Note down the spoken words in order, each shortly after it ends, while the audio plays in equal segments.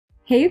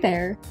Hey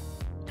there!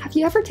 Have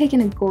you ever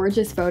taken a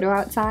gorgeous photo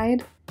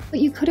outside,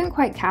 but you couldn't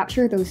quite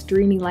capture those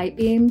dreamy light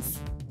beams?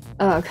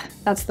 Ugh,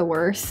 that's the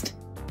worst.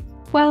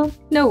 Well,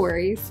 no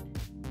worries.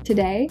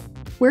 Today,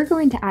 we're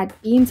going to add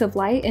beams of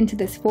light into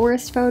this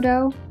forest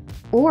photo,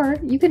 or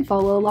you can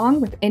follow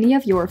along with any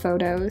of your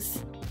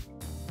photos.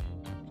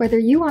 Whether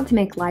you want to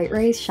make light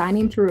rays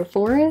shining through a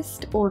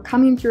forest, or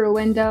coming through a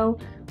window,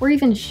 or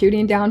even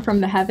shooting down from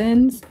the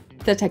heavens,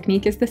 the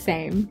technique is the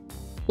same.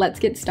 Let's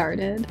get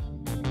started.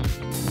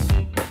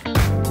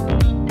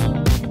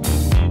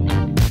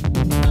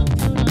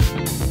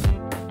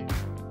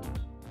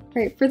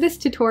 Alright, for this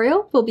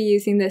tutorial, we'll be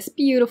using this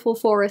beautiful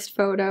forest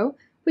photo,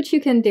 which you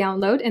can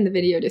download in the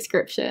video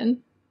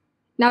description.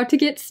 Now to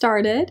get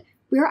started,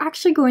 we're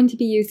actually going to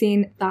be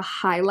using the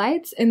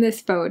highlights in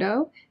this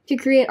photo to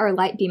create our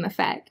light beam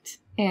effect.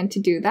 And to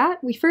do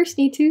that, we first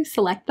need to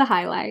select the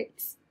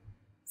highlights.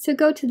 So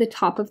go to the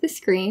top of the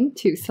screen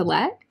to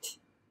select,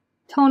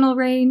 tonal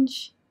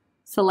range,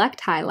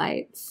 select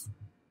highlights.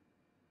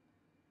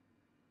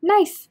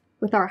 Nice!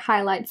 With our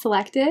highlights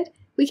selected,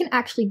 we can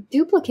actually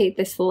duplicate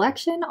this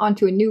selection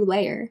onto a new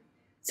layer.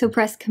 So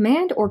press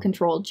Command or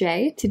Control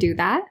J to do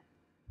that.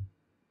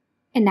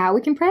 And now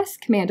we can press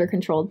Command or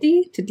Control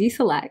D to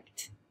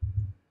deselect.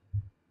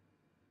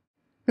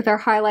 With our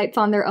highlights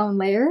on their own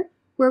layer,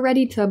 we're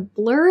ready to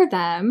blur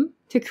them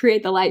to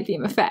create the light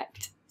beam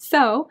effect.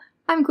 So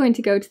I'm going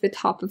to go to the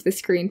top of the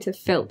screen to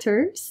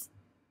Filters,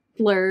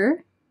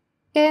 Blur,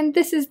 and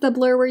this is the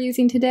blur we're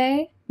using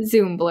today,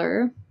 Zoom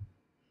Blur.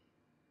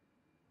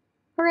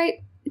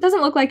 Alright, it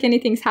doesn't look like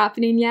anything's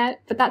happening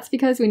yet, but that's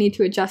because we need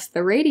to adjust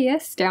the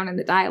radius down in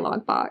the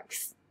dialog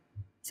box.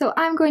 So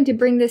I'm going to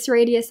bring this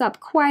radius up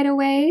quite a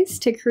ways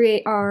to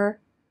create our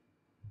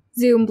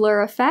Zoom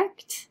Blur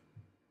effect.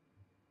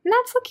 And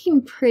that's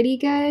looking pretty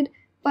good,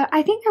 but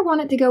I think I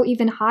want it to go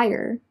even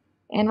higher.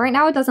 And right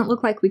now it doesn't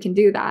look like we can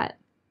do that.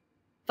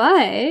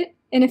 But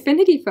in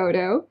Affinity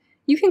Photo,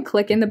 you can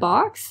click in the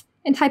box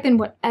and type in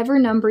whatever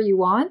number you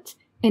want,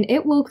 and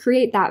it will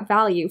create that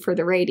value for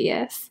the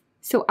radius.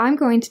 So I'm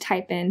going to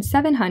type in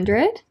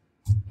 700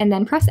 and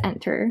then press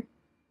enter.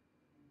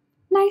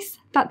 Nice,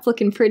 that's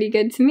looking pretty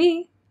good to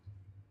me.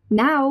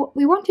 Now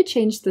we want to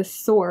change the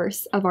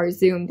source of our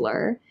zoom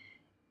blur,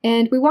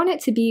 and we want it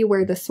to be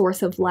where the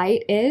source of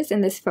light is in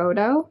this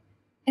photo.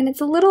 And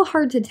it's a little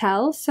hard to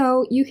tell,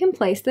 so you can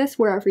place this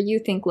wherever you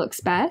think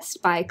looks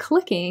best by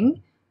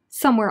clicking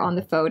somewhere on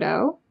the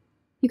photo.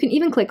 You can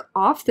even click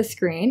off the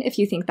screen if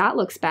you think that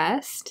looks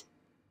best.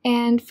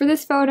 And for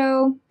this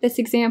photo, this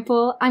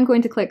example, I'm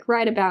going to click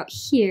right about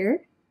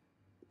here,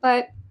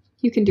 but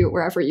you can do it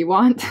wherever you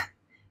want.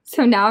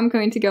 So now I'm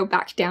going to go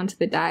back down to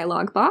the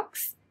dialog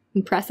box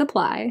and press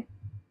apply.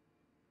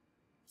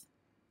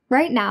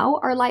 Right now,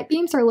 our light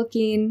beams are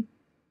looking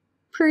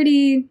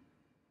pretty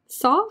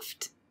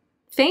soft,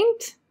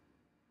 faint.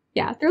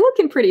 Yeah, they're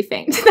looking pretty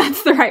faint,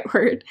 that's the right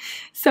word.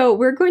 So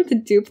we're going to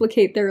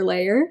duplicate their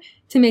layer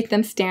to make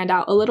them stand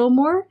out a little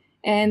more,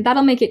 and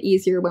that'll make it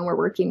easier when we're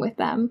working with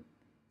them.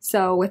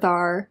 So with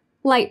our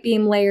light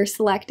beam layer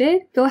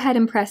selected, go ahead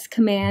and press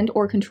Command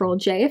or Control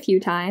J a few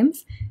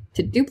times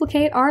to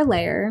duplicate our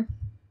layer.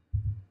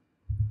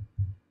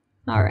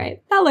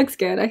 Alright, that looks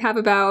good. I have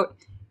about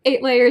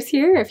 8 layers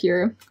here if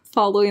you're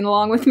following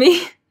along with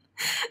me.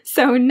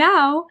 So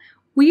now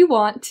we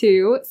want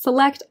to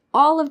select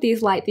all of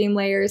these light beam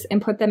layers and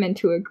put them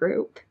into a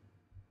group.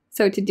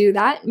 So to do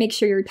that, make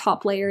sure your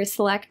top layer is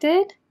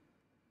selected,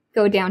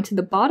 go down to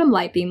the bottom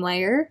light beam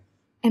layer,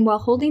 and while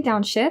holding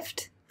down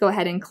Shift, go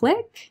ahead and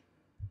click,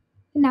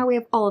 and now we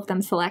have all of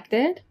them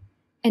selected.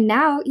 And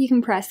now you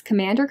can press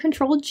Command or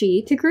Control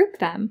G to group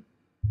them.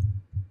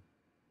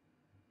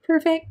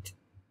 Perfect.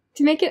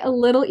 To make it a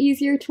little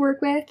easier to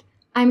work with,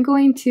 I'm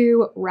going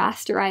to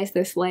rasterize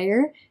this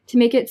layer to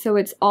make it so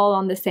it's all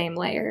on the same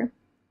layer.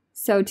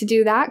 So to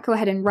do that, go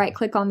ahead and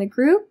right-click on the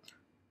group,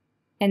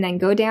 and then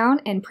go down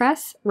and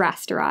press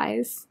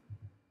Rasterize.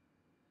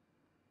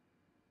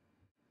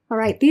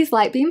 Alright, these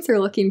light beams are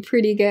looking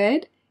pretty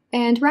good.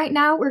 And right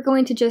now we're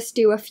going to just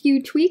do a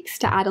few tweaks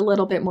to add a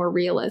little bit more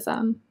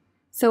realism.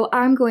 So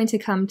I'm going to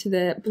come to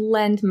the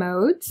blend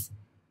modes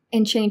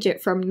and change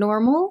it from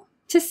normal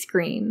to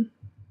screen.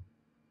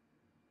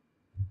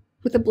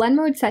 With the blend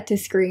mode set to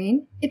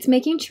screen, it's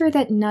making sure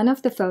that none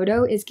of the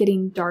photo is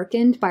getting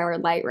darkened by our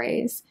light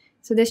rays.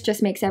 So this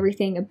just makes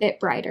everything a bit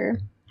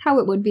brighter, how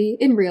it would be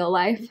in real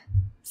life.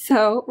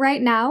 So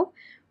right now,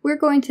 we're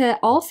going to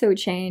also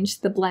change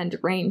the blend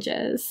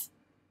ranges.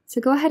 So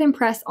go ahead and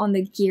press on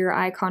the gear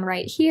icon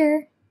right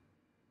here,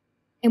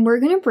 and we're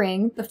going to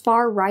bring the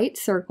far right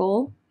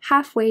circle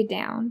halfway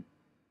down.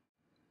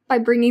 By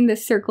bringing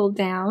this circle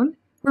down,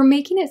 we're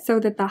making it so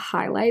that the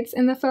highlights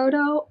in the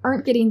photo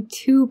aren't getting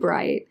too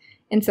bright,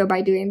 and so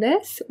by doing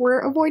this, we're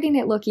avoiding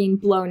it looking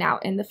blown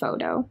out in the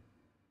photo.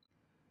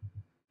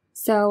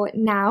 So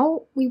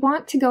now we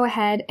want to go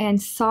ahead and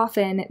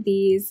soften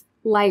these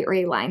light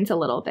ray lines a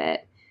little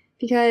bit,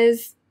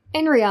 because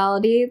in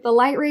reality, the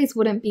light rays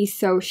wouldn't be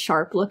so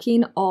sharp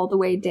looking all the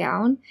way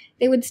down.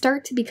 They would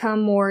start to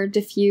become more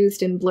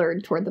diffused and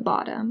blurred toward the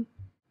bottom.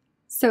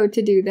 So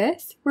to do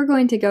this, we're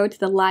going to go to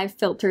the Live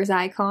Filters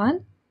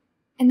icon,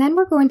 and then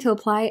we're going to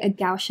apply a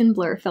Gaussian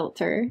Blur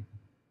filter.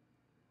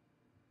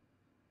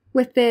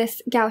 With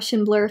this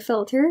Gaussian Blur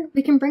filter,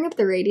 we can bring up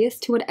the radius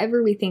to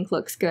whatever we think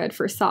looks good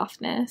for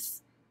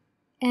softness.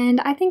 And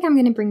I think I'm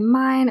going to bring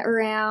mine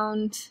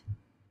around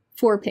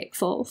 4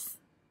 pixels.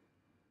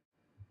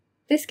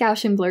 This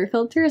Gaussian Blur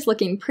filter is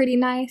looking pretty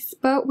nice,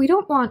 but we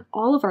don't want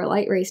all of our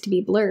light rays to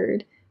be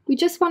blurred. We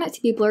just want it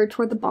to be blurred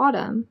toward the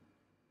bottom.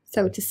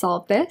 So to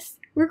solve this,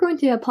 we're going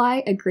to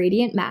apply a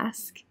gradient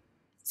mask.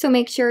 So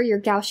make sure your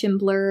Gaussian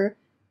Blur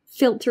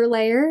filter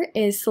layer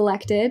is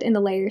selected in the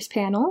Layers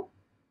panel,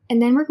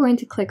 and then we're going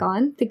to click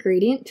on the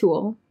Gradient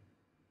tool.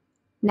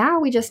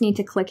 Now we just need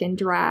to click and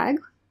drag,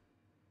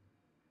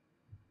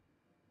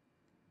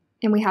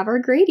 and we have our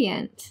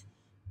gradient.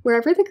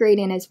 Wherever the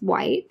gradient is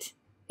white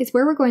is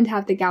where we're going to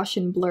have the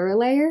Gaussian Blur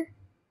layer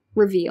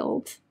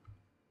revealed.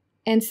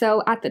 And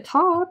so at the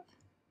top,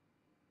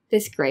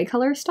 this gray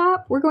color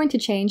stop, we're going to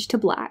change to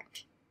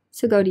black.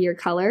 So go to your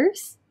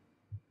colors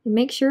and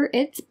make sure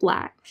it's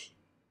black.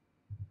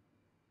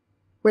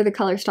 Where the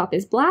color stop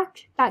is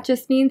black, that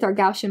just means our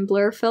Gaussian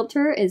Blur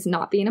filter is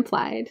not being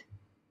applied.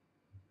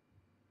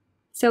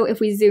 So if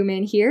we zoom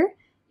in here,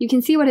 you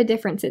can see what a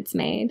difference it's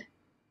made.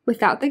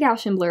 Without the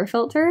Gaussian Blur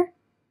filter,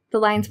 the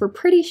lines were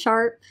pretty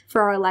sharp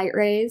for our light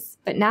rays,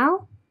 but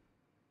now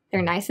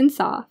they're nice and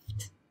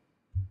soft.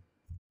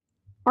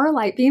 Our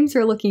light beams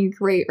are looking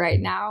great right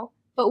now,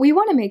 but we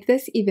want to make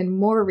this even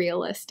more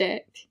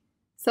realistic.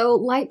 So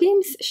light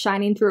beams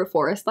shining through a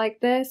forest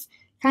like this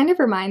kind of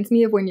reminds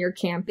me of when you're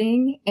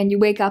camping and you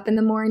wake up in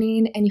the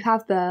morning and you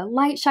have the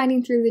light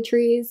shining through the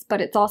trees,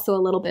 but it's also a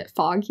little bit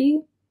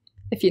foggy,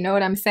 if you know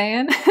what I'm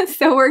saying.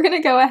 So we're going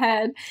to go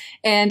ahead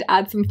and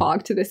add some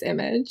fog to this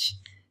image.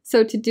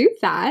 So to do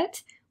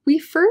that, we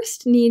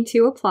first need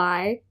to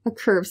apply a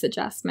curves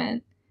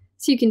adjustment.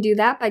 So you can do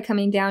that by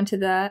coming down to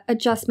the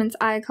adjustments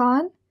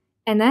icon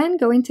and then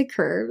going to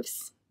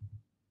curves.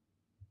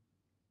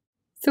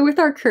 So with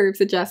our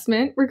curves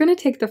adjustment, we're going to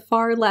take the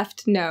far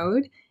left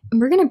node and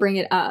we're going to bring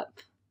it up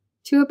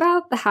to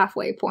about the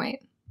halfway point.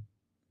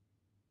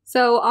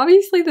 So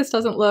obviously this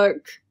doesn't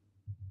look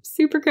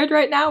super good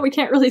right now. We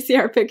can't really see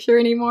our picture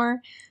anymore.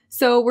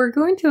 So we're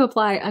going to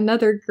apply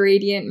another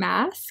gradient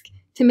mask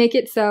to make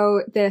it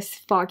so this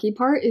foggy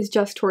part is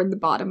just toward the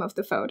bottom of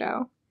the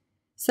photo.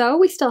 So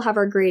we still have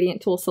our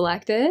gradient tool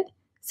selected,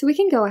 so we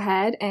can go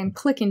ahead and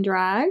click and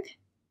drag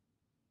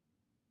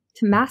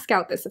to mask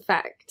out this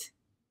effect.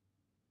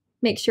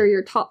 Make sure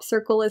your top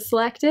circle is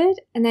selected,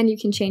 and then you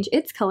can change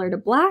its color to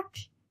black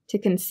to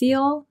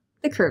conceal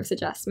the curves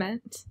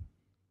adjustment.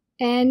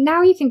 And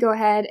now you can go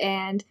ahead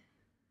and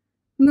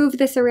move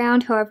this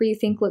around however you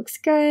think looks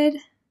good.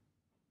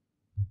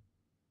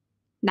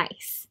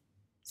 Nice.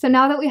 So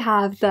now that we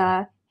have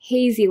the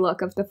hazy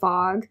look of the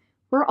fog,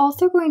 we're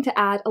also going to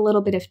add a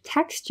little bit of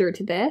texture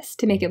to this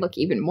to make it look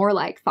even more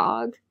like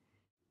fog.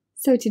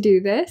 So to do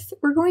this,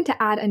 we're going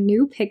to add a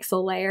new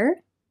pixel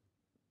layer,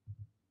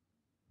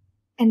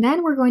 and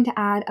then we're going to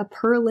add a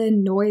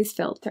Perlin noise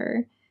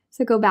filter.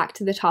 So go back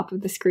to the top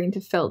of the screen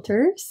to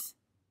filters,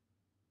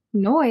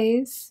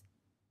 noise,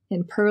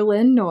 and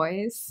Perlin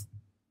noise.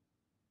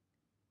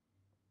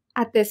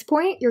 At this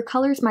point, your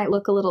colors might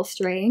look a little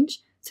strange,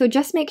 so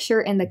just make sure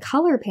in the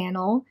color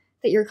panel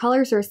that your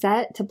colors are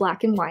set to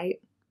black and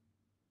white.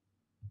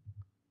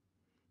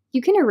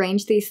 You can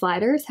arrange these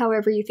sliders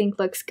however you think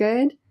looks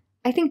good.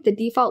 I think the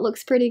default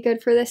looks pretty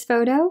good for this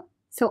photo,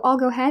 so I'll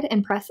go ahead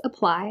and press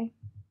apply.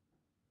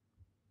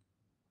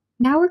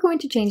 Now we're going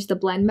to change the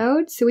blend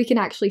mode so we can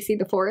actually see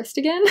the forest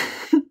again.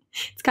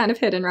 It's kind of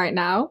hidden right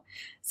now.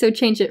 So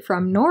change it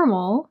from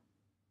normal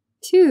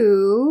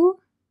to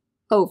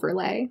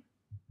overlay.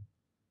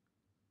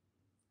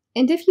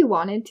 And if you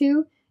wanted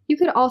to, you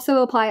could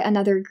also apply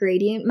another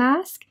gradient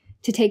mask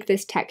to take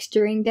this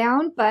texturing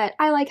down, but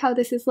I like how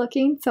this is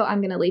looking, so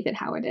I'm going to leave it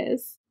how it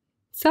is.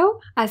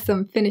 So, as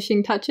some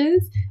finishing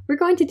touches, we're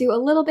going to do a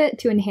little bit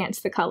to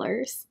enhance the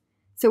colors.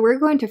 So we're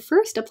going to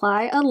first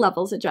apply a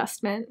levels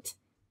adjustment.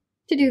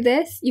 To do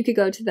this, you could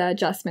go to the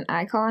adjustment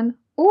icon,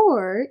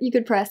 or you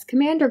could press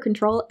Command or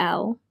Control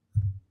L.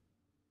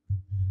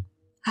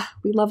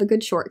 We love a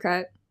good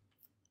shortcut.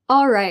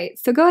 Alright,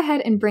 so go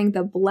ahead and bring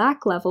the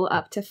black level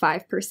up to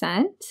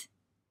 5%.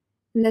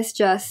 And this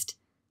just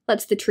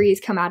lets the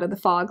trees come out of the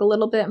fog a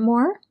little bit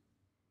more.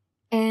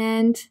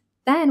 And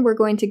then we're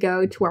going to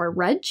go to our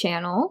red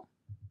channel,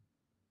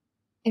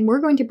 and we're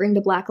going to bring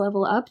the black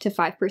level up to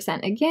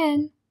 5%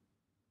 again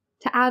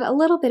to add a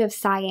little bit of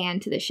cyan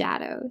to the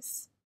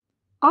shadows.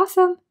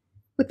 Awesome!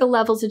 With the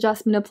levels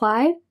adjustment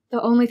applied,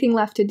 the only thing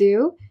left to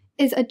do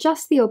is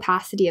adjust the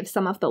opacity of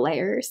some of the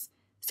layers.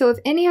 So if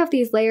any of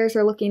these layers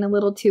are looking a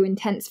little too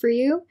intense for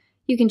you,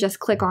 you can just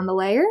click on the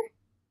layer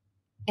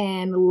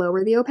and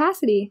lower the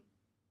opacity.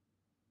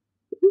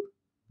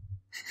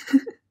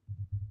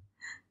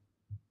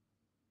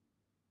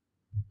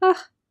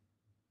 Ah,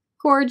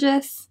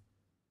 gorgeous.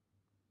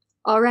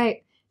 All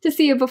right, to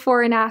see a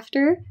before and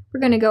after, we're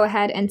going to go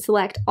ahead and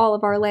select all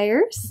of our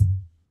layers.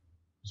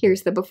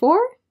 Here's the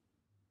before,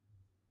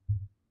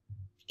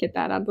 Get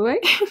that out of the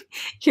way.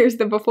 Here's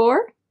the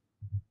before,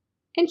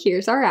 and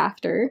here's our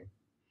after.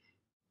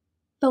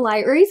 The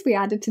light rays we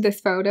added to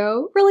this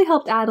photo really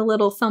helped add a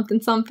little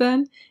something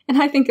something,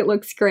 and I think it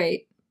looks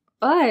great.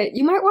 But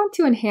you might want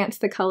to enhance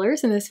the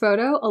colors in this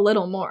photo a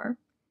little more.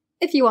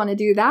 If you want to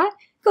do that,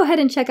 go ahead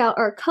and check out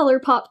our Color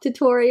Pop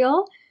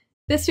tutorial.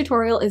 This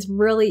tutorial is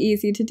really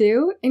easy to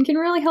do and can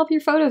really help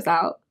your photos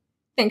out.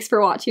 Thanks for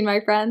watching,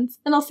 my friends,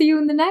 and I'll see you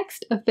in the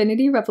next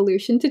Affinity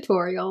Revolution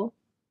tutorial.